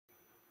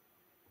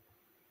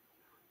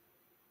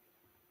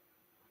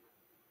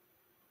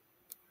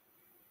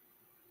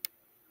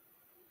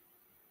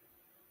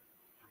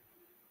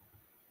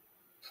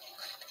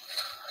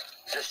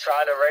just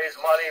trying to raise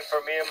money for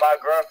me and my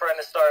girlfriend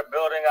to start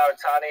building our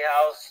tiny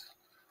house,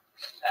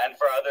 and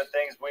for other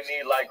things we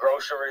need like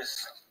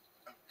groceries.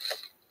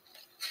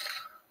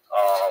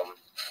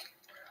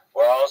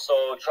 We're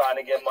also trying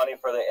to get money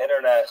for the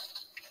internet.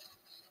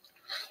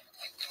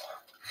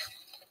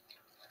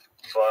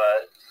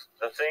 But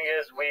the thing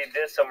is, we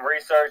did some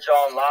research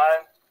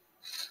online,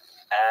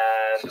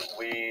 and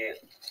we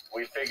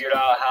figured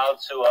out how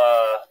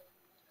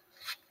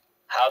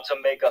to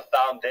make a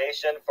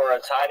foundation for a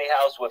tiny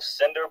house with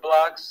cinder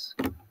blocks.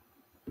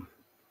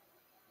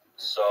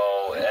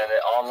 So, and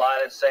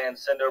online it's saying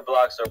cinder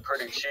blocks are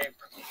pretty cheap.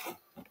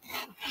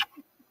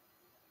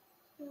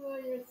 Oh,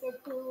 you're so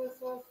cool,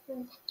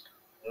 Austin.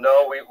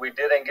 No, we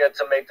didn't get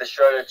to make the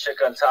shredded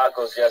chicken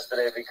tacos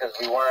yesterday because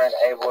we weren't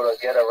able to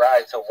get a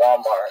ride to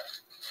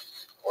Walmart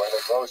or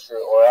the grocery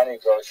or any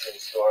grocery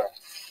store.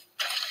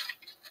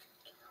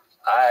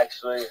 I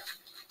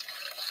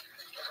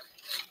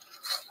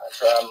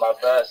tried my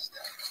best.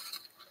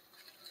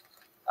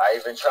 I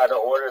even tried to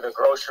order the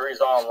groceries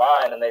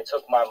online, and they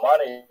took my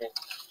money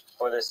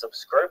for the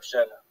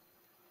subscription.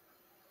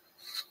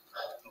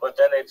 But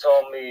then they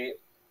told me,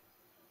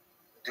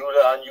 due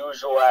to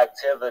unusual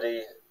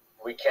activity,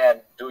 we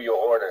can't do your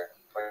order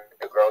for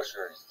the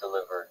groceries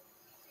delivered.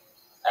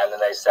 And then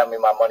they sent me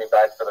my money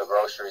back for the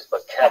groceries,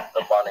 but kept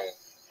the money,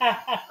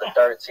 the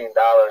 $13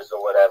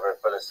 or whatever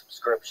for the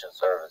subscription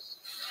service.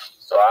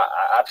 So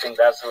I think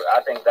that's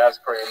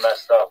pretty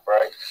messed up,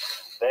 right?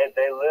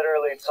 They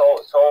literally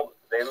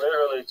they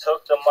literally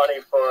took the money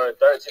for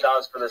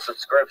 $13 for the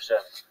subscription,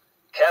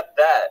 kept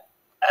that,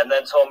 and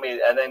then told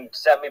me, and then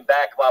sent me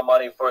back my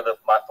money for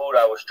my food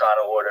I was trying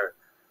to order,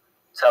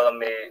 telling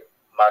me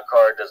my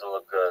card doesn't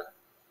look good.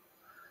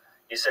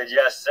 He said,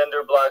 yes,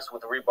 cinder blocks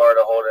with rebar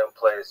to hold it in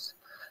place.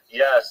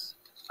 Yes,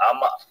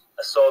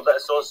 so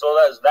that's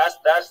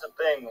the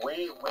thing.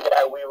 We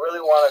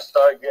really want to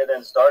start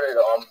getting started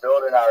on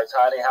building our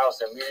tiny house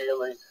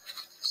immediately,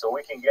 so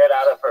we can get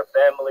out of her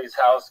family's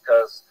house.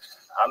 Because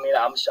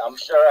I'm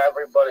sure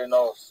everybody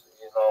knows.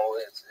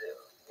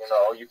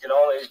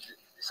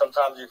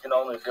 Sometimes you can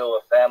only deal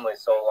with family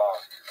so long,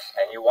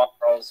 and you want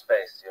your own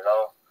space.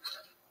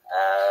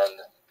 And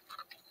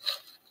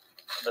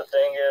the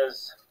thing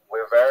is,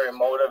 we're very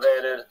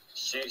motivated.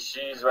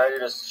 She's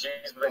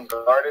been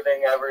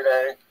gardening every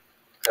day,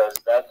 because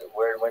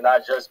we're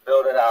not just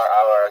building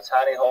our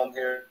tiny home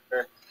here.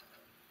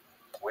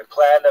 We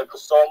plan to cook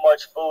so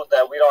much food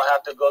that we don't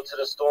have to go to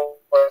the store.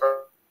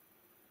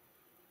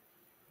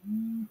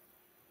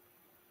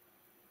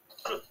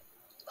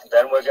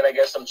 Then we're gonna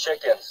get some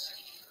chickens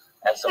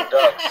and some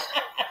ducks.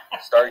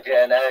 Start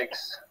getting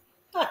eggs.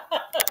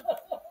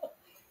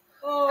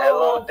 Oh,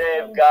 hello,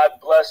 Dave. God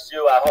bless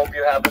you. I hope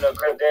you're having a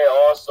great day.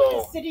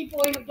 Also, the city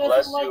boy who doesn't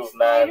bless like you,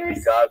 spiders.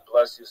 man. God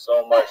bless you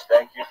so much.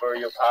 Thank you for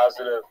your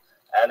positive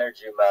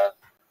energy, man.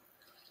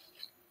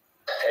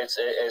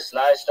 It's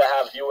nice to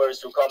have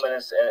viewers who come in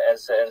and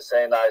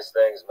say nice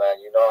things, man.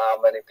 You know how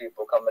many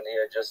people come in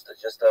here just to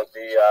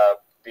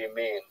be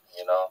mean,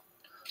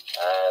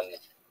 And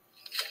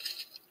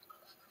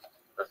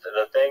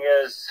the thing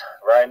is,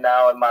 right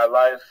now in my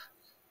life,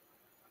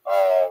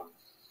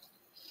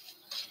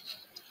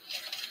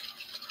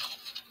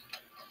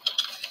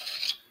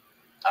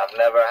 I've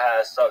never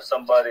had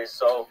somebody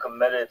so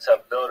committed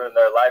to building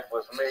their life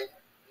with me.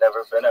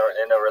 Never been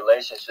in a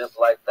relationship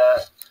like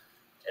that.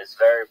 It's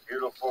very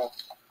beautiful,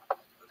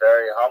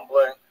 very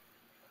humbling,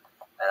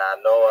 and I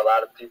know a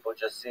lot of people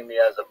just see me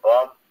as a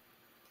bum.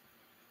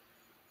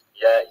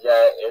 Yeah,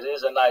 it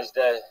is a nice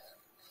day.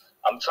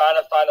 I'm trying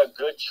to find a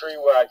good tree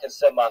where I can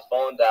set my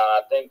phone down.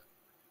 I think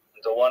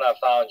the one I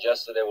found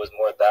yesterday was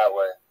more that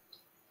way,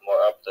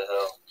 more up the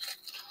hill.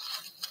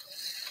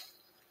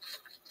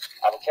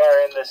 I'm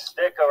carrying this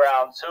stick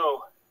around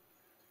too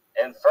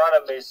in front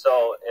of me,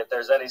 so if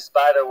there's any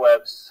spider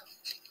webs,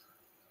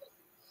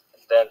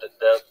 then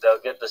they'll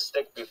get the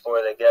stick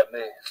before they get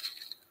me,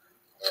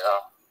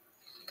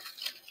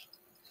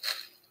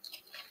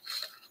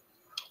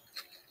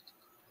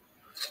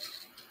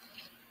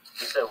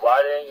 He said,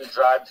 why didn't you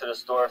drive to the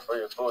store for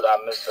your food? I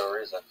missed the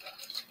reason.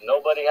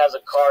 Nobody has a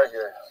car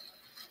here.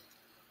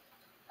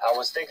 I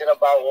was thinking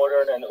about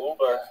ordering an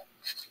Uber,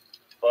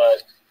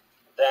 but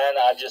then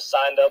I just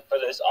signed up for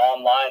this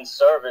online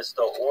service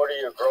to order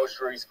your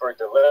groceries for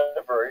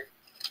delivery,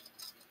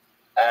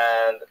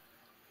 and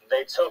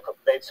they took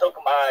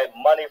my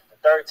money,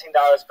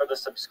 $13 for the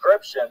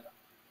subscription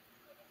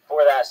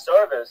for that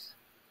service,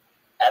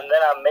 and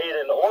then I made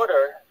an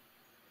order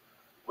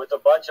with a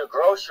bunch of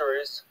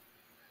groceries,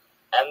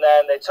 and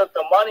then they took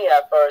the money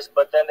at first,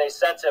 but then they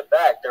sent it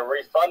back. They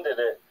refunded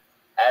it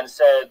and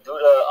said, due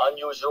to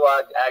unusual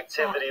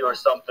activity or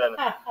something,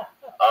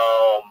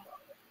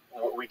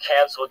 we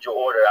canceled your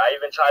order. I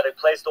even tried to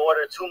place the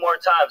order 2 more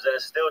times, and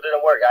it still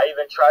didn't work. I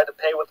even tried to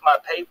pay with my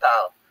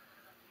PayPal,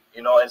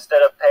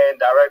 instead of paying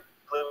directly.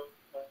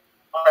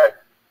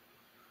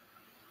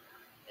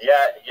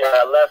 Yeah,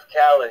 I left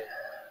Cali, and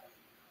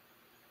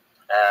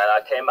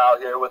I came out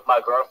here with my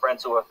girlfriend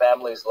to her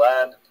family's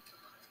land,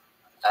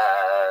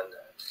 and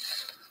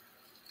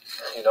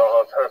You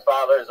know, her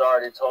father's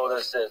already told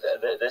us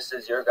that this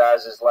is your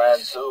guys'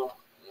 land too.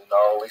 You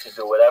know, we can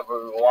do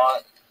whatever we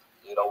want.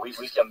 You know, we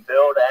can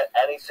build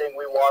anything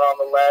we want on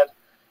the land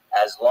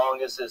as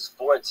long as it's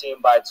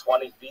 14 by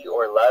 20 feet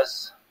or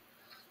less.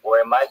 Or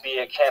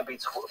it can't be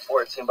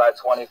 14 by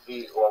 20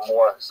 feet or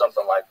more,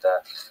 something like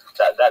that.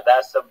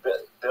 That's the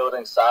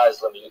building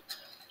size limit.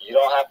 You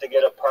don't have to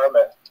get a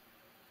permit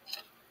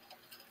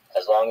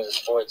as long as it's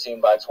 14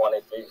 by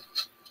 20 feet.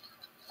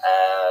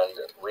 And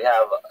we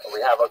have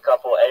a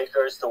couple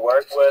acres to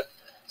work with.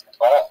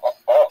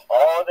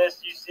 All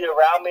this you see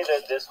around me,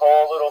 this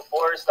whole little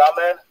forest I'm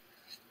in,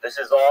 this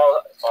is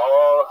all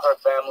her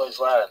family's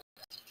land.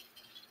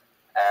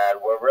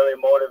 And we're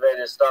really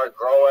motivated to start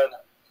growing.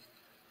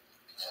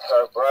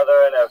 Her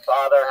brother and her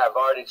father have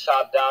already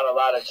chopped down a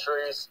lot of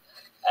trees,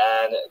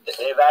 and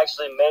they've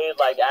actually made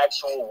like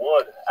actual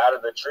wood out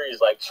of the trees,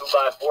 like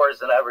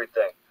 2x4s and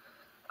everything.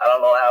 I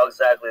don't know how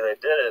exactly they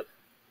did it,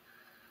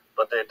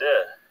 but they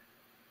did.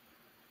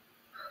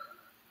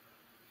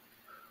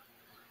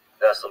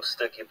 Got some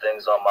sticky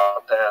things on my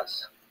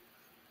pants.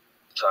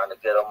 Trying to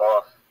get them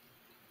off.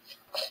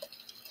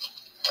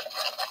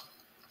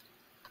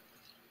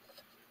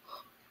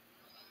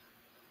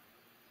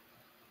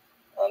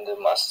 Under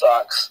my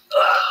socks.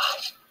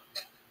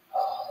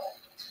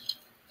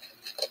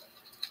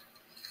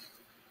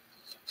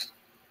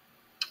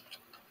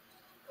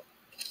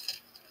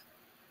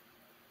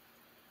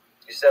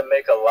 You said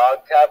make a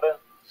log cabin?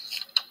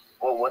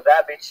 Well, would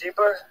that be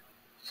cheaper?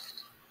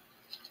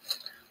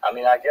 I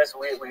mean, I guess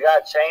we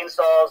got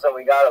chainsaws and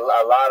we got a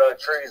lot of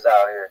trees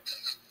out here.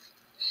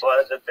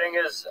 But the thing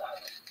is,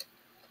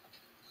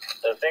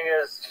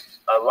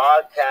 a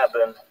log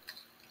cabin,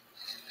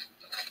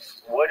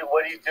 what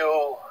do you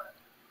do?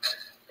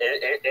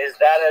 Is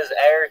that as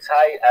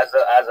airtight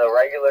as a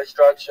regular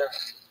structure?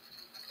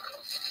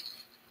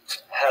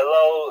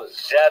 Hello,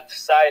 Depth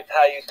Site,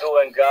 how you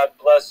doing? God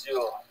bless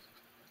you.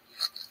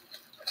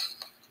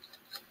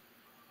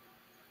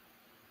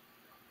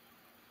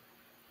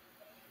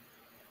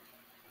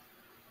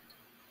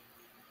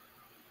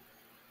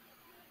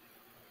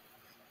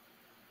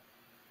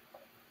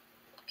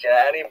 Can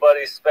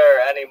anybody spare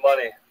any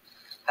money?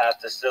 Have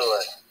to seal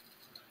it.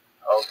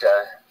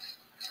 Okay.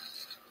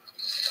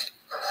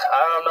 I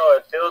don't know.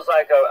 It feels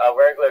like a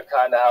regular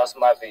kind of house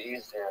might be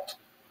easier.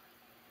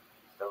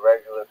 The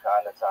regular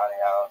kind of tiny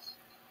house.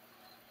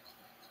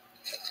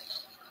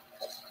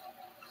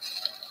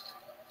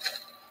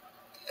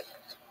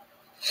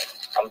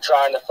 I'm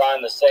trying to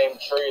find the same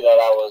tree that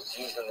I was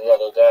using the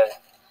other day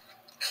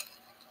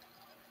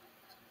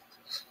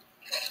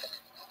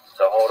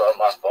to hold up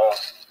my phone.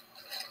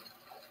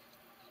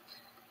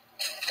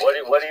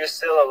 What do you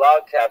seal a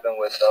log cabin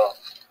with, though?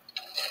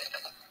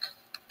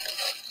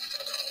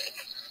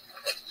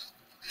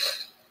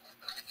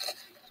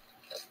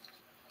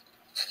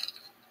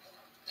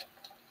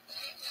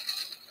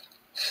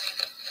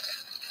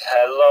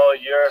 Hello,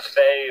 your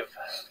fave.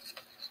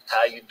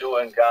 How you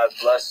doing? God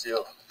bless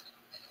you.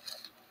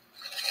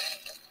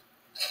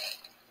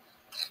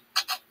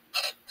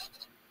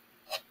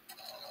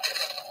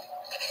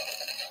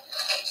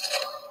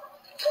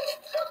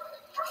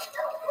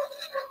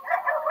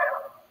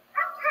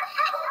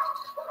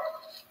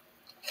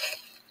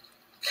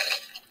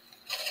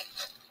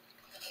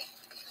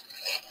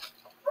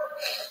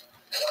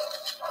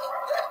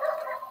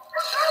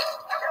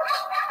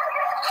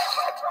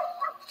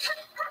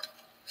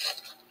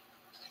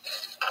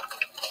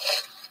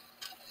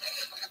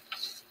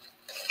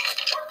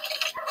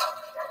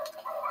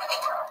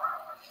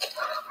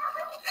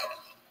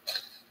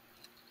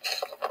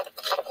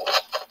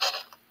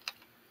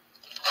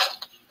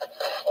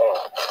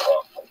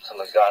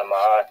 Something got in my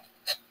eye.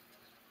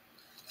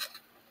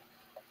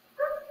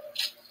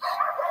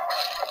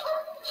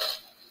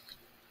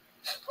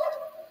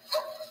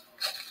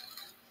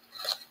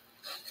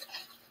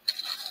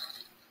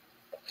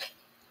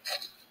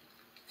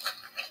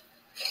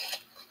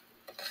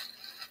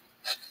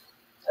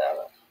 Damn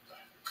it.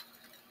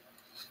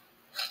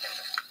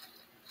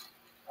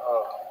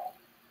 Oh.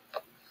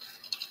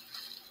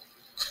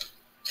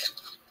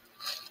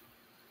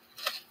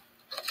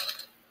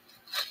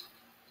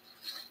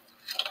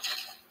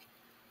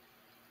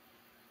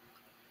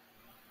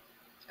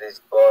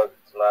 These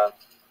bugs, man.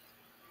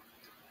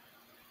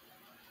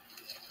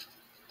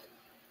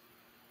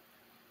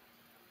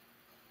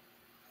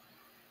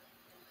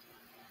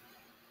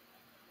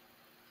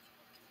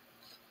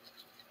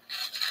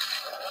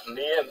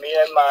 Me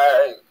and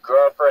my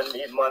girlfriend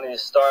need money to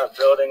start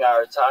building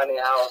our tiny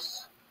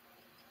house.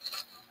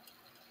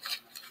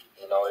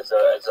 You know, it's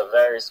a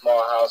very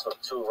small house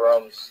with 2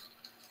 rooms.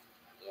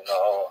 You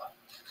know,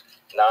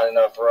 not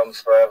enough rooms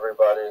for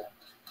everybody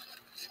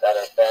that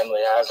our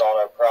family has on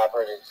our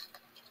property.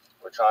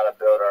 We're trying to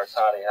build our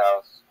tiny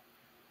house.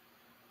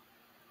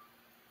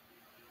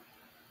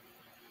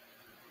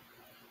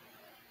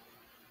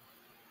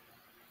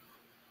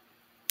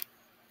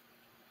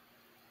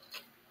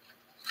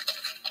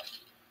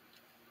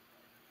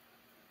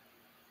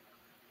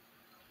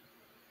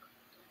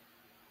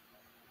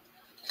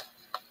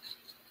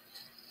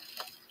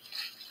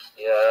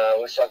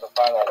 wish I could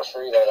find that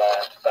tree that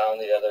I found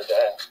the other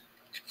day.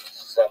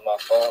 Set my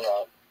phone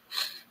up.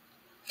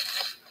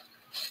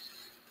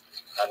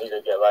 I need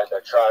to get like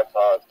a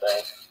tripod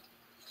thing.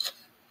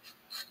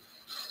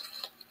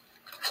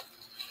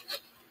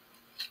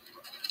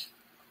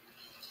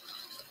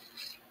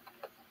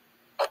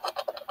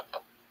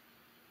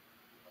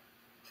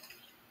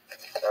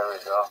 There we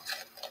go.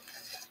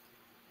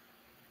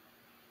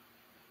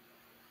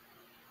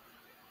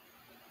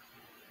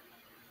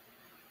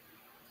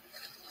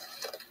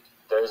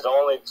 There's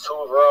only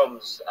 2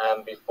 rooms,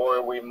 and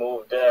before we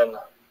moved in,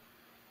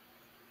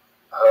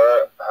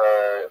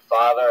 her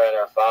father and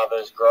her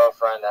father's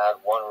girlfriend had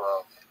 1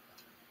 room,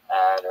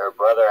 and her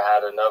brother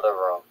had another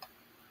room.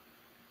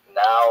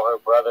 Now her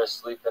brother's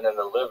sleeping in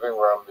the living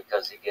room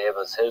because he gave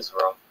us his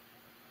room.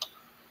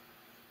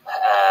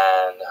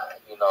 And,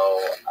 you know,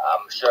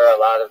 I'm sure a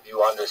lot of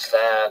you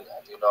understand,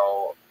 you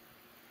know,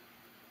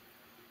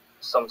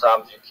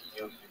 sometimes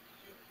you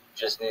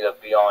just need to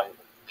be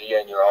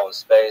in your own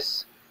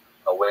space,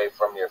 away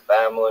from your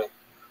family,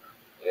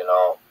 you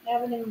know.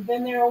 Haven't even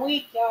been there a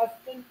week,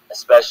 Austin.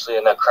 Especially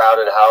in a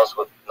crowded house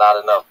with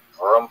not enough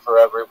room for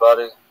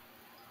everybody.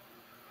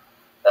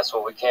 That's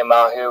what we came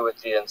out here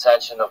with the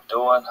intention of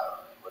doing,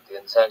 with the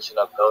intention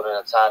of building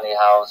a tiny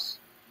house,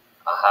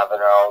 having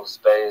our own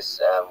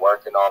space, and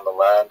working on the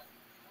land.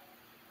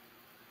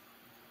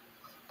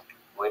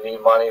 We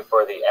need money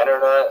for the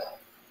internet,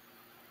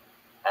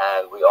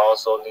 and we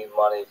also need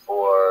money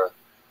for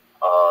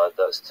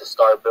to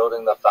start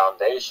building the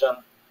foundation.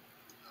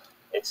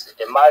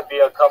 It might be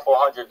a couple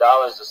 $100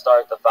 to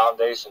start the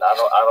foundation. I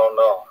don't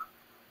know.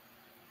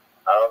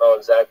 I don't know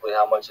exactly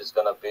how much it's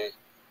gonna be,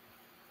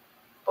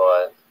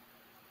 but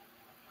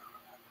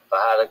if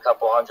I had a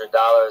couple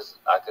 $100,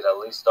 I could at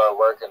least start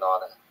working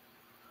on it,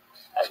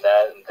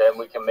 and then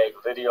we can make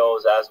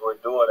videos as we're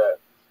doing it.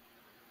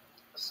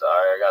 Sorry,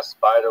 I got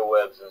spider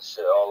webs and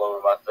shit all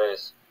over my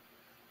face.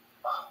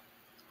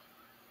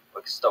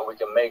 We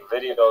can make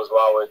videos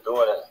while we're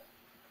doing it.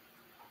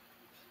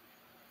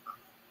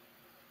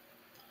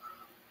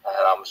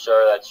 And I'm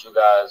sure that you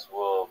guys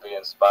will be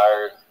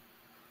inspired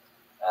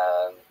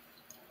and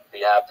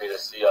be happy to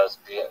see us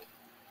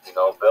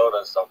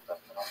building something.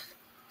 You know?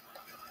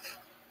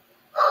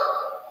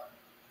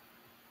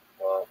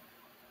 Well,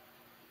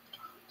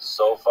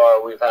 so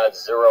far we've had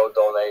 0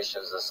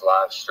 donations this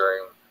live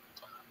stream.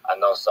 I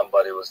know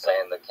somebody was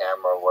saying the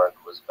camera work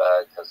was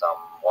bad because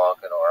I'm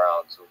walking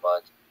around too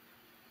much.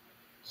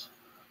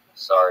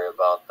 Sorry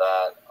about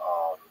that.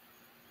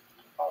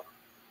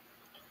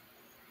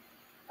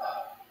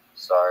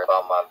 Sorry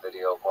about my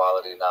video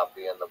quality not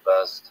being the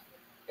best.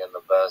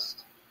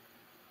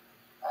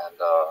 And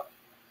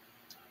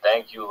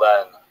thank you,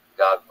 Len.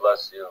 God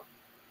bless you.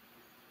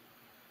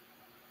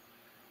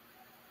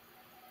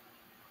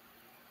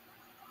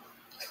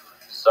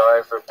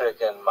 Sorry for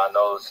picking my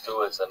nose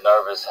too. It's a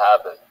nervous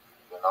habit,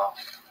 you know.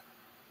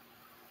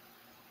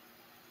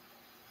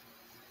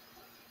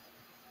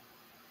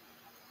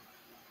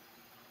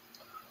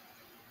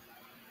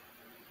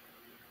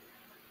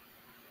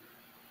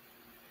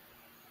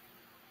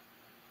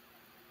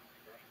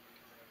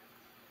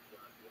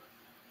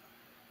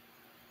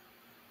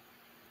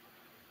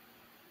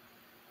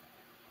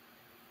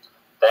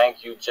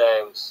 Thank you,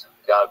 James.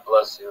 God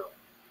bless you.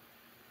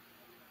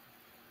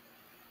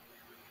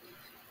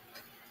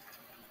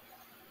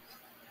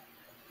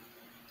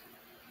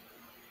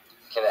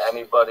 Can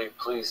anybody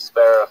please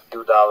spare a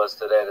few dollars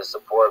today to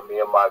support me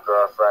and my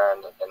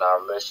girlfriend in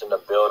our mission to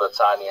build a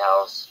tiny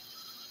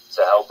house,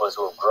 to help us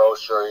with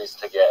groceries,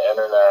 to get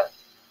internet?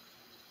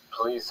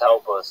 Please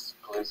help us.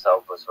 Please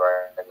help us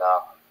right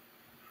now.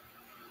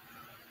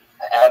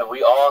 And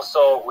we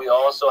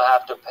also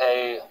have to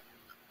pay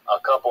a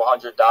couple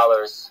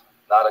 $100,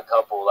 not a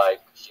couple,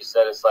 like she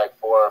said, it's like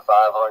 $400 or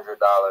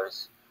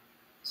 $500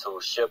 to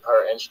ship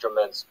her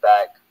instruments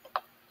back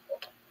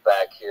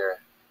here,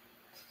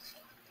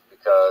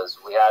 because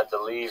we had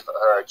to leave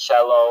her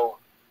cello,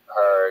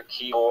 her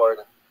keyboard.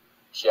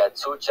 She had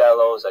 2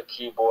 cellos, a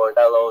keyboard,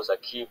 and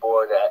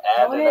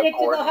an accordion.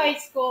 To the high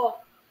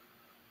school.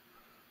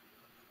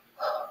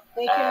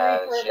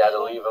 And she had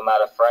to leave them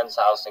at a friend's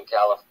house in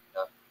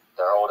California.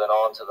 They're holding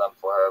on to them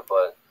for her,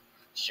 but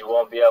she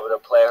won't be able to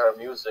play her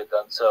music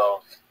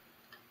until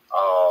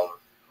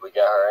we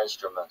get her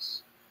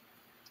instruments.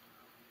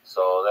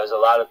 So there's a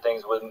lot of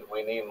things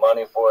we need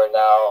money for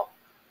now.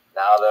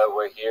 Now that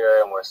we're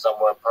here and we're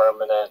somewhere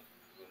permanent,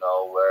 you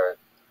know,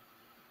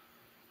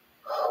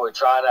 we're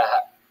trying to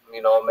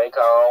make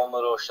our own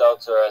little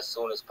shelter as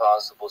soon as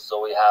possible,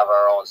 so we have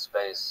our own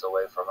space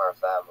away from her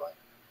family.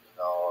 You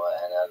know,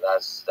 and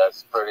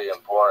that's pretty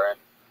important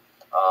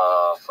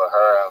for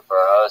her and for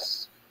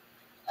us.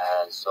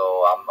 And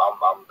so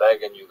I'm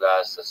begging you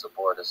guys to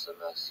support us in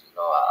this. You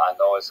know, I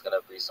know it's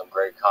gonna be some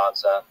great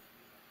content.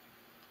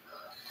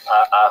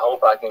 I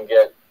hope I can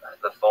get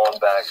the phone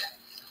back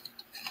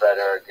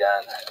better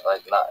again.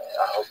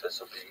 I hope this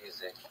will be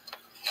easy.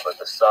 But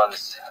the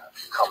sun's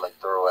coming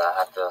through, and I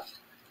have to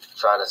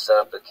try to set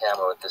up the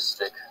camera with this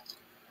stick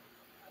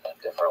in a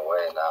different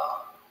way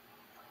now.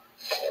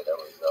 Okay, there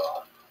we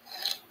go.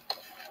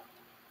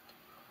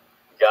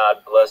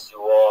 God bless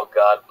you all.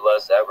 God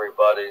bless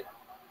everybody.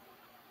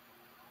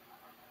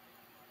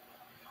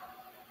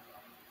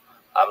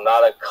 I'm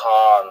not a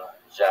con,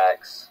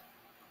 Jax.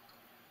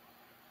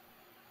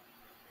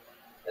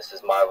 This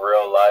is my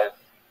real life.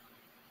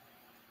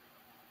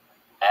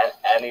 And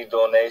any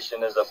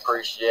donation is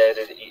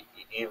appreciated.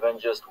 Even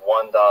just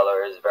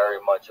 $1 is very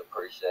much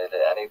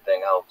appreciated.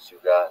 Anything helps you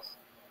guys.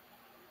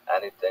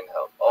 Anything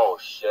helps. Oh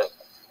shit.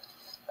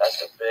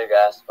 That's a big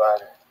ass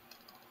spider.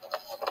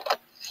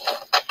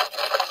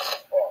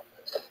 Oh,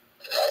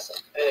 that's a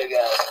big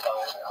ass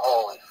spider.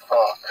 Holy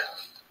fuck.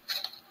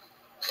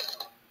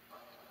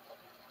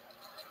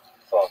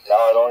 Fuck, now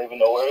I don't even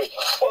know where it is.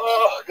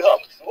 Oh, God.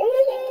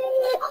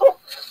 Oh, fuck.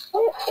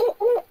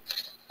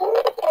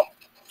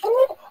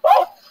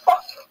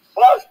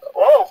 Fuck.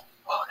 Oh,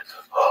 fuck.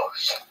 Oh,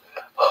 shit.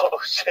 Oh,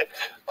 shit.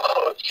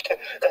 Oh, shit.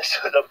 That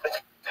shit a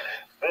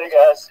big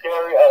ass,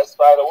 scary ass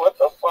spider. What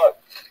the fuck?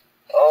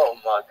 Oh,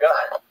 my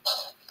God.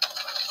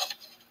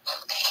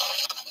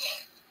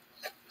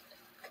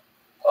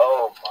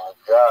 Oh, my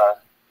God.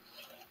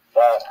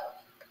 That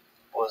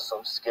was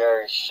some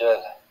scary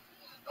shit.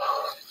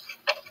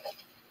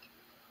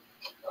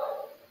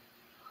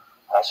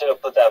 I should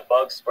have put that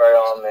bug spray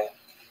on me.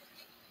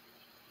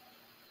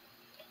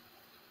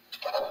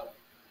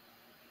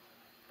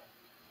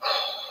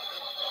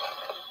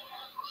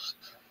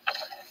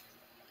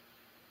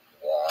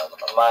 Yeah,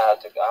 I might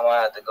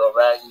have to go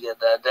back and get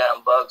that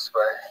damn bug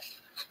spray.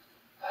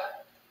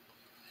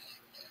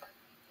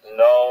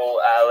 No,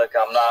 Alec,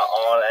 I'm not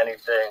on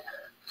anything.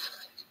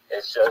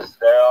 It's just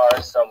there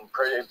are some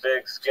pretty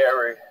big,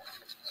 scary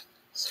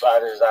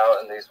spiders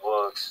out in these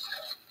woods.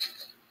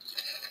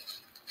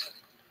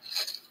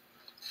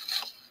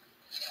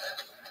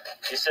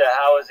 He said,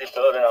 how is he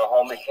building a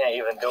home? He can't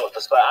even deal with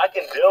the spider. I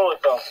can deal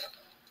with them.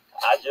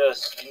 I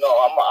just, I'm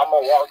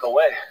gonna walk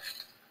away.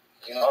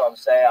 You know what I'm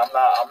saying? I'm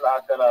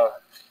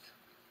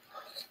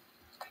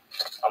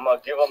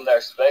gonna give them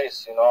their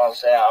space. You know what I'm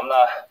saying? I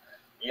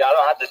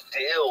don't have to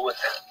deal with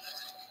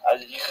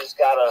it. You just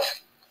gotta,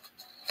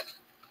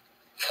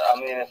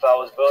 if I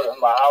was building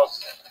my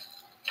house,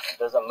 it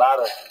doesn't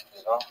matter,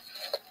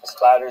 The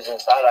spiders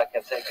inside, I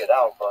can take it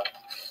out, but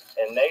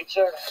in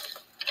nature,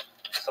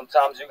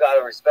 sometimes you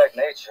gotta respect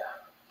nature.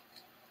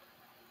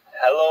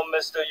 Hello,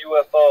 Mr.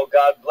 UFO.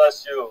 God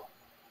bless you.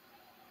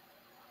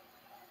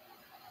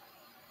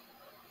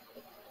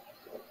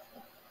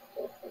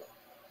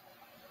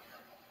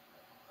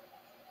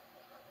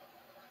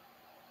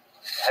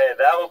 Hey,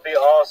 that would be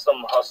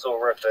awesome,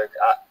 hustle-rific.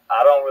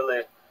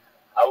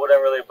 I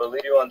wouldn't really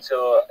believe you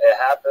until it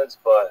happens,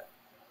 but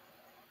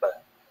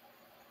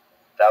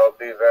that would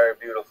be very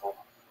beautiful.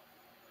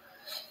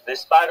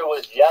 This spider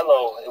was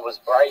yellow. It was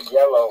bright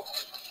yellow,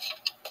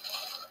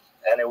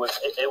 and it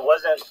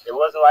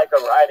wasn't like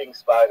a riding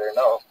spider.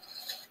 No,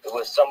 it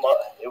was some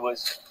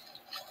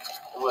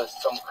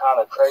kind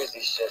of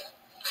crazy shit.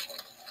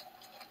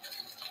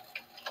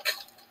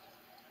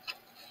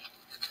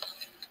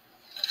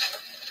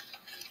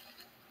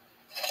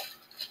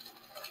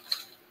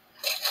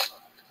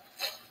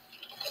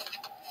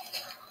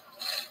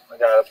 I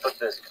gotta put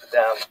this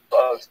damn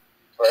bug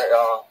spray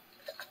on.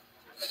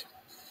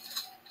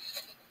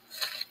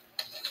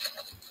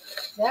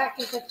 Zach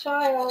is a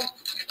child.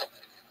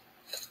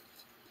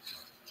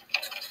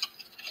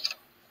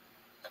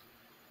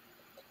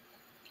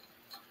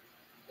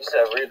 You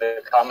said read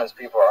the comments.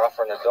 People are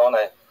offering to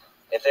donate.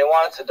 If they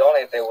wanted to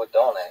donate, they would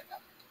donate.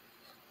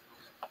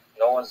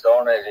 No one's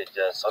donated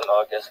yet, so no,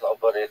 I guess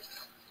nobody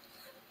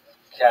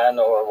can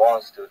or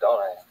wants to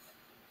donate.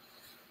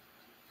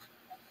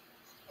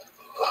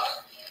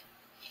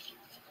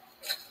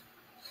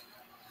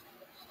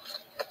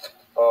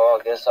 Oh,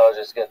 I guess I'll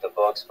just get the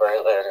bug spray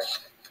later.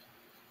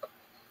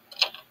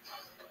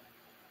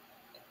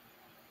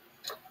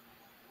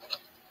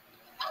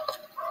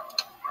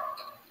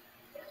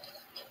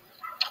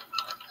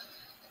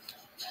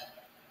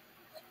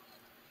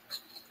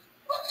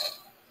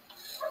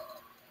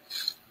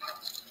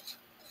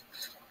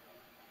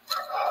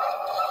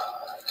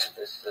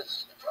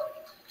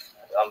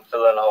 I'm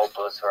feeling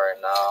hopeless right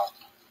now.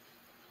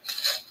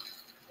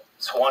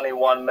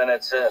 21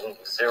 minutes in,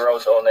 0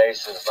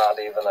 donations, not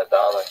even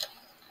 $1.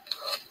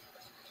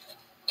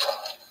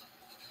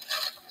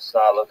 It's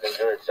not looking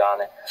good,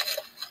 Johnny.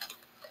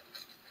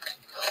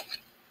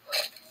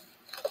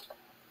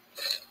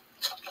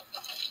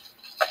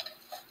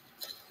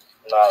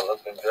 Not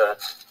looking good.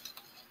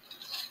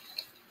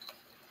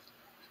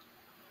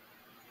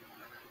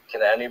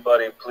 Can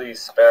anybody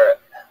please spare it?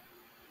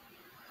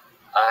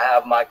 I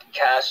have my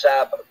Cash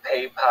App,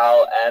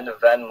 PayPal, and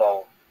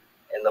Venmo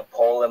in the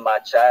poll in my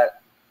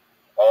chat,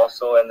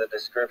 also in the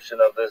description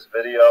of this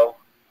video,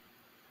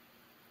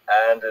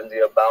 and in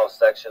the About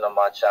section of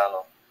my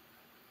channel.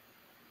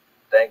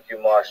 Thank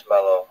you,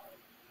 Marshmallow.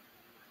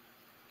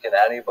 Can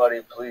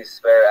anybody please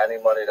spare any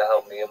money to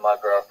help me and my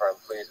girlfriend?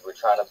 Please, we're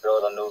trying to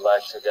build a new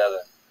life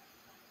together.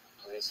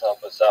 Please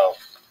help us out.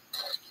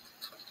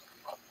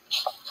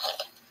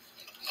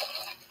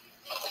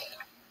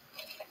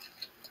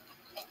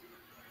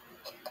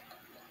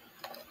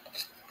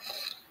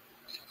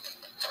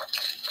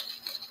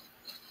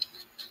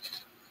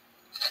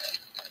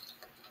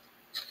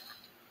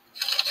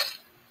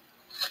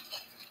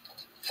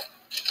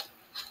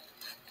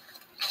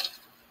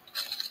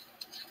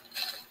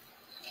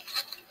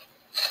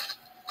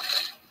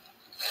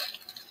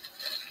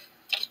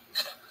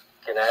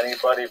 Can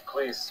anybody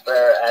please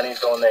spare any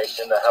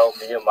donation to help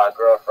me and my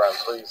girlfriend,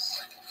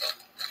 please?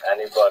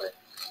 Anybody?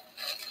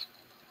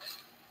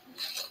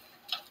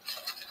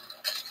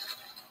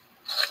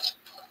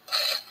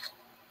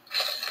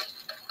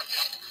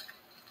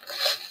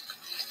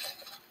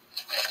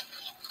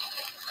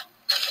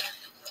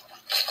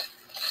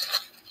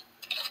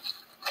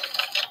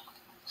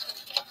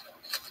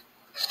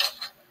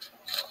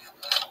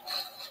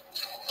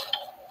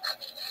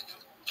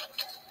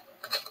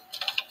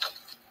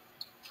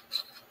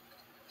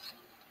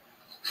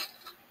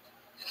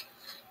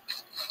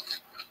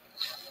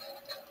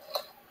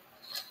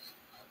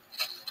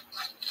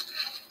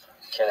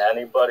 Can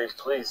anybody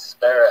please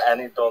spare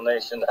any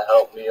donation to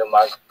help me and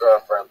my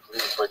girlfriend,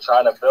 please? We're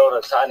trying to build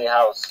a tiny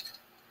house.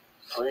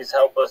 Please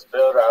help us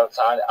build our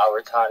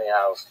tiny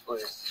house,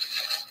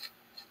 please.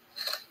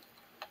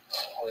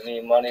 We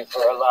need money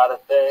for a lot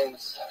of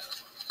things.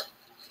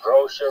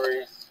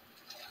 Groceries,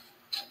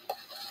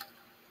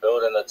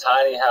 building a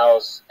tiny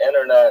house,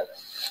 internet.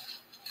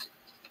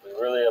 We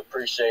really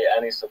appreciate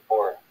any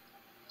support.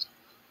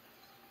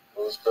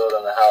 Who's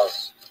building the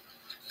house?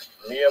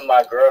 Me and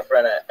my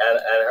girlfriend and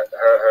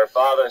her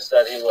father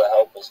said he would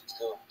help us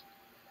too.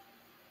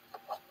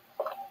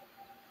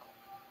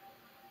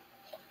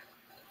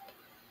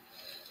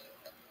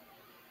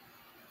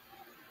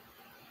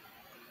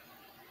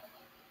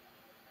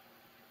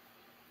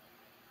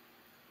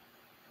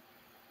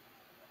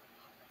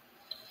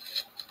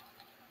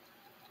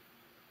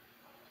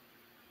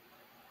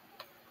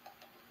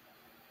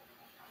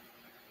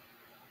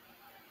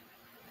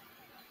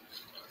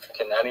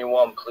 Can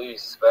anyone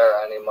please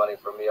spare any money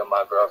for me and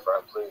my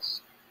girlfriend,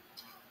 please?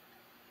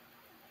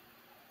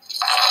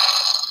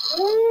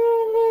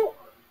 Woo!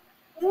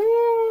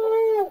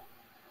 Woo!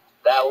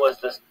 That was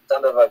the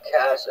sound of a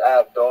Cash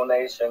App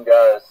donation,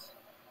 guys.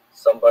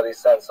 Somebody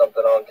sent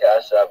something on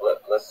Cash App.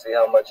 Let's see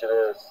how much it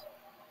is.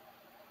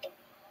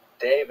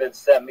 David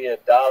sent me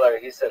 $1.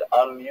 He said,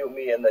 unmute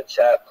me in the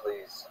chat,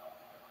 please.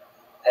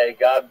 Hey,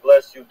 God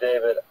bless you,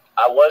 David.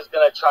 I was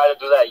going to try to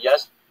do that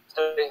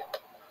yesterday.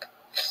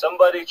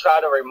 Somebody try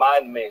to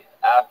remind me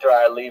after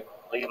I leave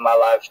my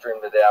live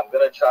stream today. I'm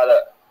gonna try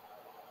to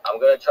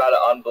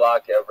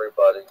unblock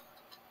everybody.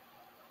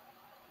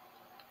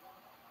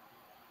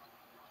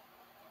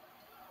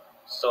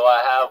 So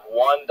I have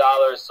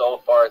 $1 so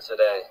far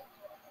today.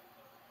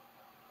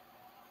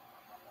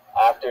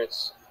 After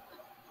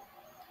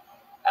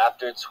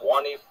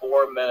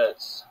 24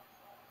 minutes.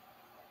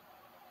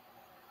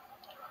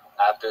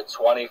 After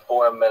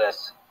 24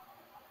 minutes.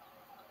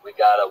 We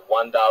got a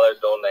 $1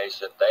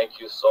 donation. Thank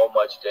you so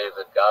much,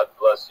 David. God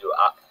bless you.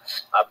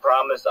 I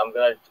promise I'm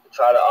going to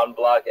try to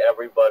unblock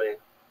everybody.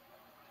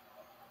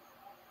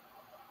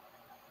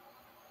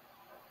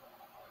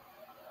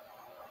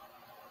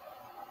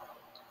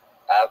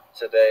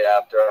 Today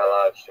after our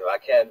live stream. I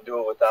can't do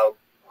it without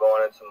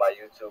going into my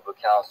YouTube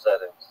account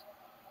settings.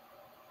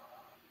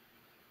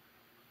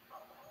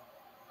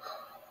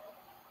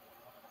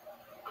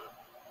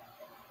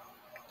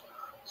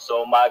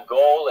 So my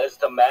goal is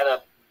to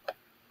manifest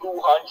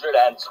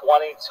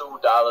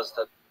 $222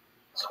 to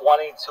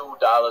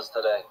 $22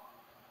 today.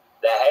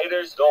 The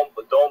haters don't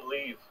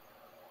believe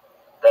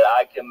that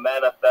I can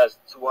manifest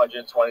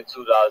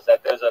 $222.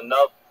 That there's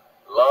enough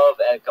love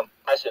and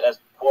compassion and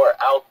support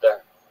out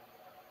there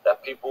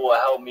that people will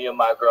help me and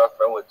my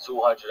girlfriend with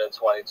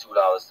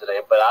 $222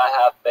 today. But I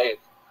have faith,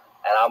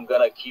 and I'm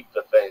gonna keep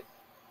the faith.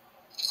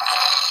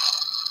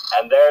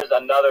 And there's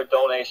another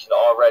donation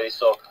already.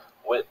 So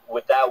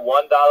with that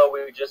 $1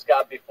 we just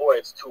got before,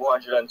 it's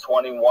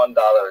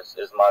 $221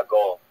 is my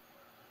goal.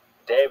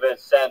 David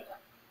sent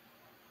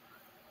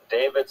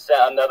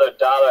another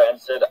 $1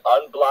 and said,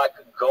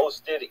 unblock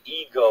ghosted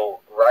ego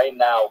right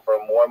now for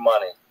more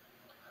money.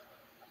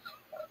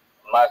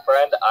 My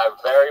friend, I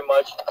very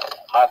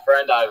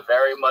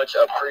much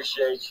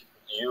appreciate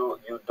you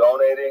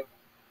donating,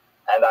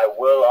 and I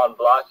will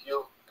unblock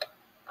you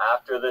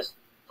after this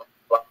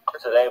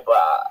today, but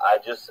I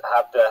just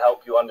have to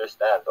help you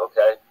understand,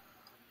 okay?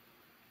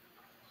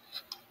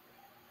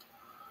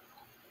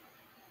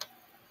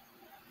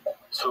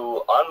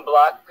 To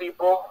unblock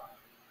people,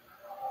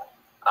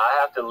 I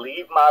have to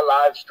leave my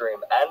live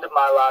stream, end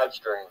my live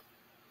stream,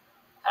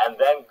 and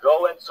then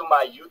go into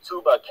my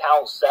YouTube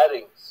account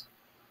settings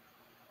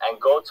and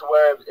go to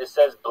where it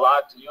says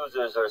blocked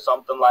users or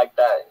something like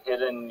that,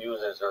 hidden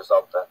users or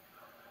something.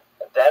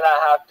 Then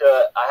I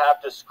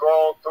have to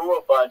scroll through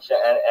a bunch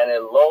and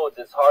it loads.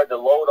 It's hard to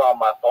load on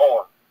my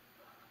phone.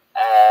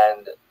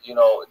 And, you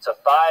know, to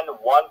find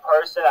one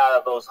person out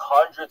of those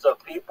hundreds of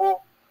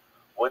people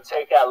would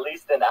take at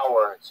least an hour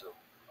or two.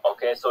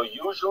 Okay, so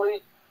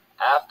usually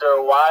after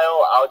a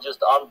while, I'll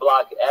just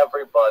unblock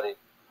everybody.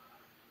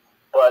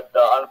 But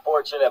the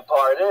unfortunate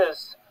part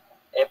is,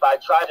 if I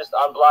try just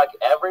unblock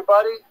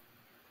everybody,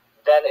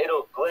 then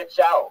it'll glitch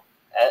out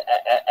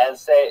and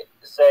say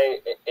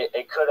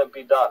it couldn't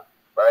be done,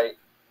 right?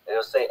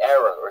 It'll say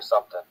error or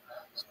something.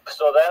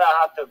 So then I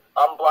have to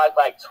unblock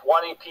like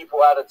 20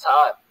 people at a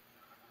time.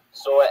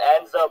 So it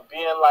ends up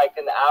being like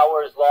an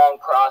hours-long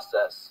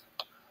process.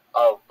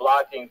 of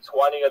blocking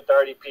 20 or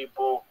 30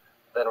 people,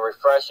 then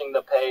refreshing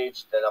the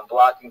page, then I'm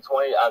blocking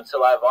 20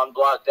 until I've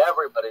unblocked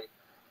everybody.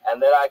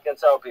 And then I can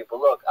tell people,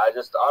 look, I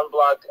just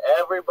unblocked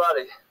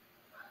everybody.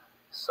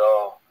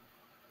 So,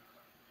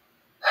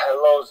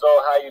 hello,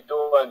 Zoe, how you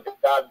doing?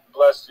 God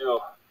bless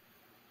you.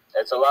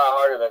 It's a lot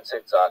harder than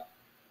TikTok.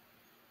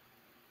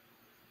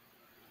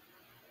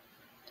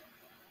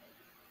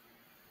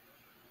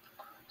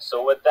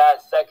 So with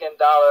that second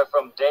dollar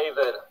from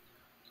David,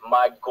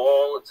 my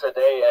goal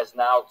today is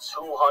now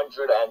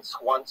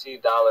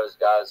 $220,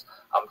 guys.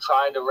 I'm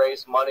trying to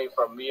raise money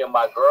for me and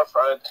my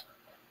girlfriend.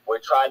 We're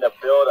trying to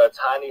build a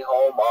tiny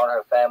home on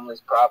her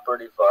family's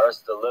property for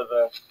us to live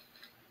in.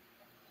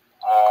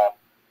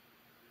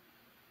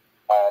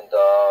 And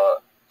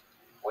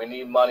we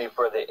need money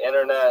for the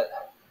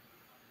internet.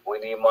 We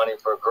need money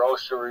for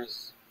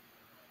groceries.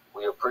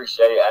 We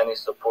appreciate any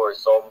support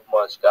so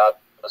much. God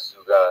bless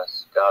you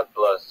guys. God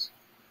bless.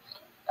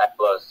 God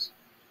bless.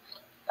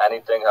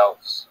 Anything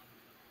helps.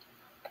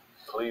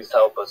 Please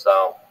help us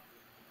out.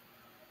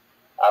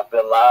 I've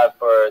been live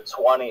for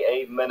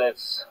 28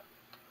 minutes,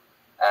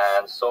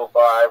 and so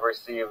far I've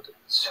received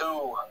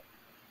 2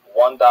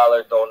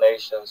 $1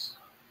 donations.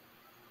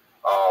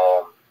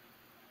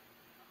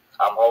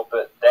 I'm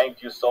hoping,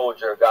 thank you,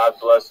 Soldier, God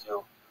bless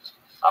you.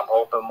 I'm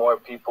hoping more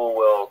people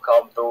will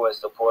come through and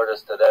support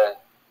us today.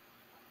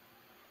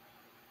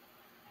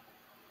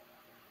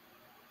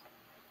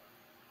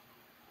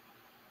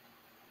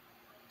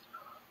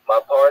 My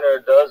partner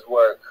does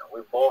work.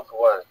 We both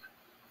work.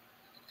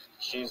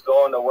 She's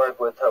going to work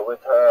with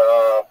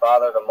her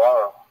father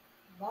tomorrow.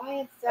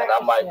 And I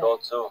might go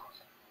too.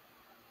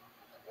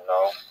 You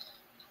know?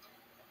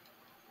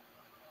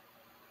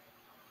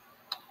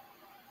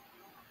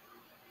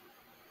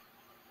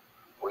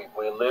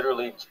 We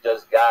literally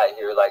just got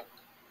here like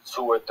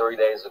 2 or 3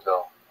 days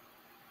ago.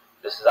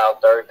 This is our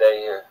 3rd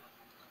day here.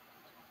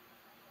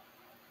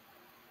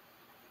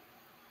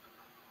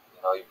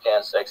 You know, you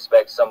can't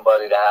expect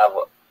somebody to have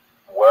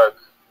work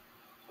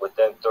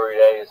within 3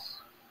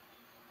 days.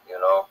 You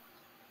know?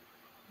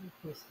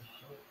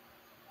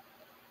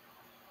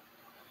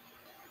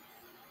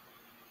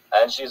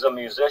 And she's a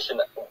musician.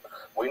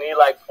 We need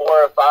like $400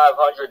 or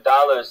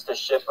 $500 to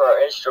ship her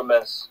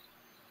instruments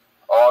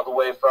all the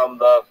way from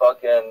the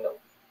fucking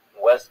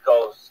West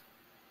Coast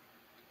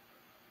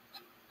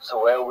to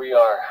where we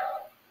are.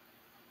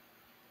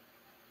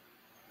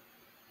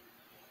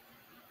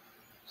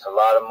 It's a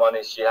lot of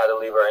money. She had to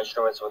leave her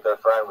instruments with her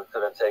friend. We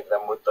couldn't take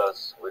them with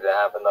us. We didn't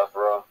have enough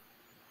room.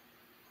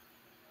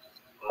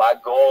 My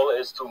goal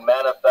is to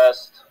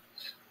manifest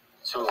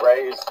to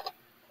raise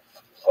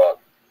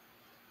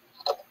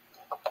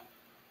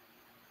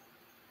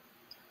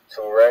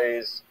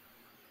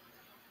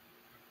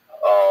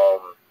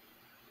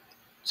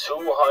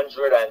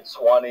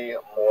 $220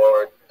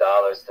 more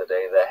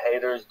today. The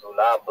haters do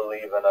not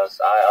believe in us.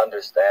 I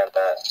understand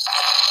that.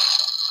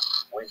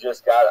 We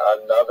just got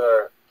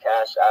another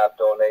Cash App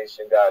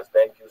donation, guys.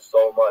 Thank you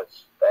so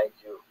much. Thank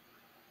you.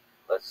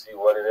 Let's see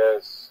what it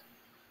is.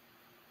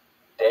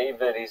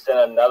 David, he sent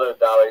another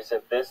 $1. He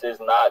said, this is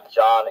not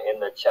John in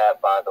the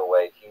chat, by the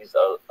way. He's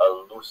a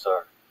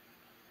loser.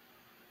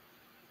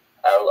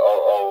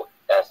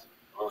 LOOS,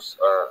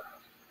 loser.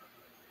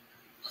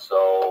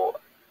 So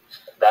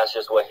that's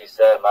just what he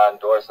said. I'm not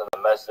endorsing the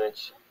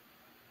message.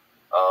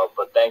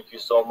 But thank you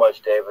so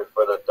much, David,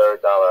 for the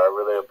 $3. I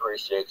really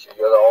appreciate you.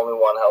 You're the only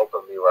one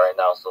helping me right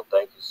now, so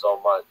thank you so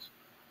much.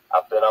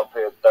 I've been up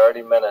here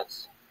 30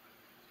 minutes,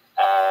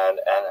 and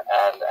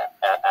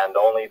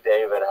only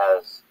David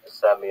has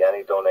sent me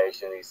any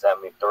donation. He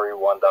sent me 3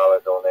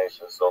 $1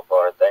 donations so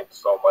far. Thank you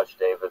so much,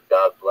 David.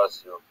 God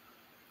bless you.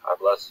 God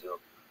bless you.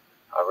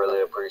 I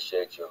really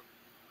appreciate you.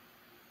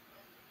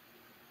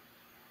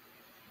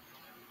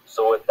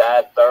 So with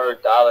that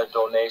 $3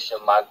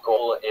 donation, my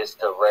goal is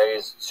to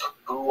raise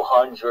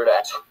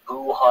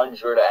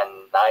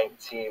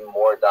 $219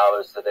 more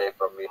today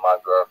for me and my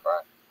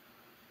girlfriend.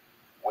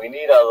 We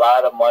need a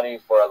lot of money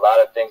for a lot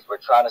of things. We're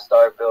trying to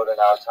start building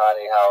our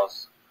tiny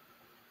house.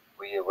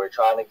 We're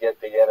trying to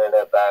get the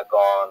internet back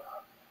on.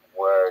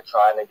 We're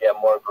trying to get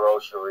more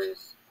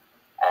groceries.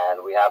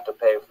 And we have to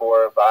pay $400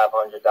 or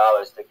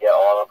 $500 to get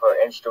all of her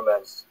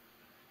instruments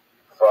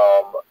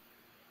from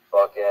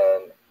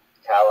fucking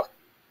California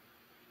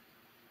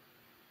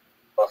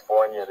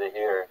to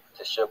here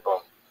to ship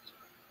them.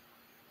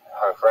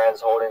 Her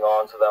friend's holding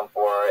on to them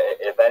for her.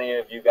 If any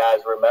of you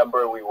guys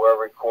remember, we were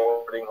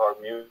recording her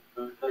music.